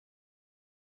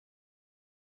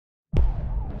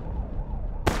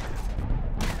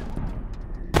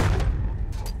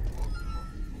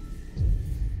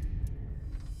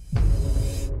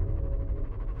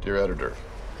Dear editor,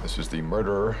 this is the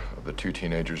murderer of the two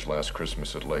teenagers last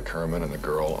Christmas at Lake Herman and the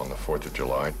girl on the 4th of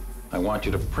July. I want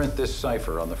you to print this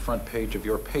cipher on the front page of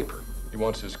your paper. He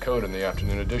wants his code in the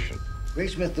afternoon edition. Ray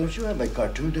Smith, don't you have a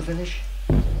cartoon to finish?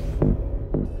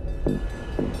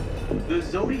 The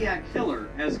Zodiac killer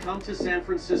has come to San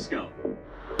Francisco.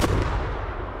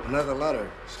 Another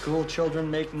letter. School children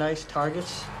make nice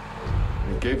targets.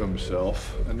 He gave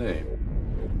himself a name.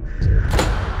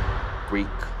 Greek,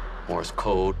 Morse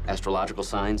code, astrological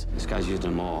signs. This guy's used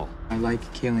them all. I like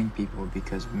killing people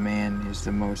because man is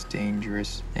the most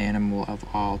dangerous animal of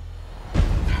all.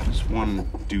 How does one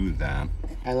do that?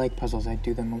 I like puzzles. I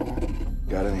do them a lot.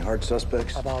 Got any hard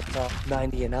suspects? About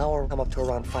 90 an hour. I'm up to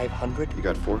around 500. You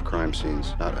got 4 crime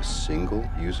scenes, not a single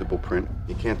usable print.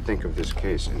 You can't think of this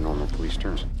case in normal police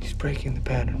terms. He's breaking the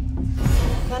pattern.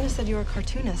 Glenna said you were a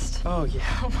cartoonist. Oh, yeah.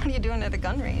 What are you doing at a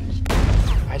gun range?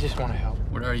 I just want to help.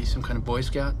 What are you, some kind of Boy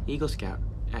Scout? Eagle Scout,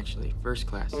 actually. First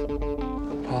class.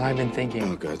 Well, I've been thinking.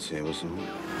 Oh, God save us all.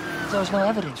 There's no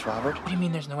evidence, Robert. What do you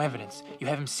mean there's no evidence? You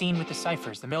have him seen with the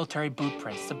ciphers, the military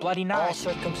blueprints, the bloody All knife.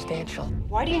 circumstantial.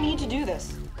 Why do you need to do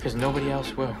this? Because nobody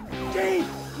else will. Dave,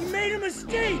 you made a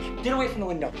mistake! Get away from the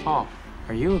window. Paul,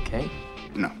 are you okay?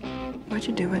 No. Why'd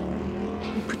you do it?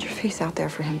 You put your face out there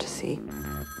for him to see.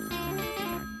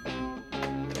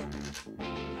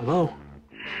 Hello?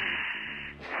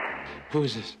 Who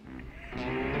is this?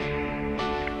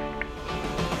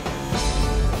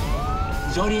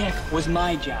 Zodiac was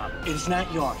my job. It's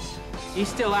not yours. He's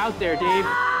still out there, Dave.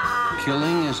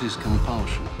 Killing is his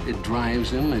compulsion. It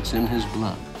drives him. It's in his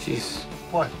blood. Jeez.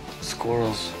 What?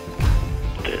 Squirrels.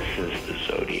 This is the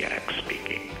Zodiac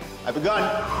speaking. I've begun.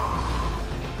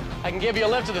 I can give you a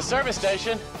lift to the service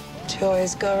station. Do you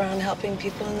always go around helping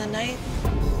people in the night?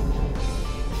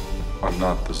 I'm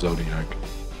not the Zodiac.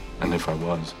 And if I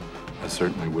was, I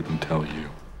certainly wouldn't tell you.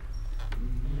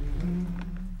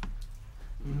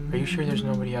 Are you sure there's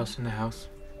nobody else in the house?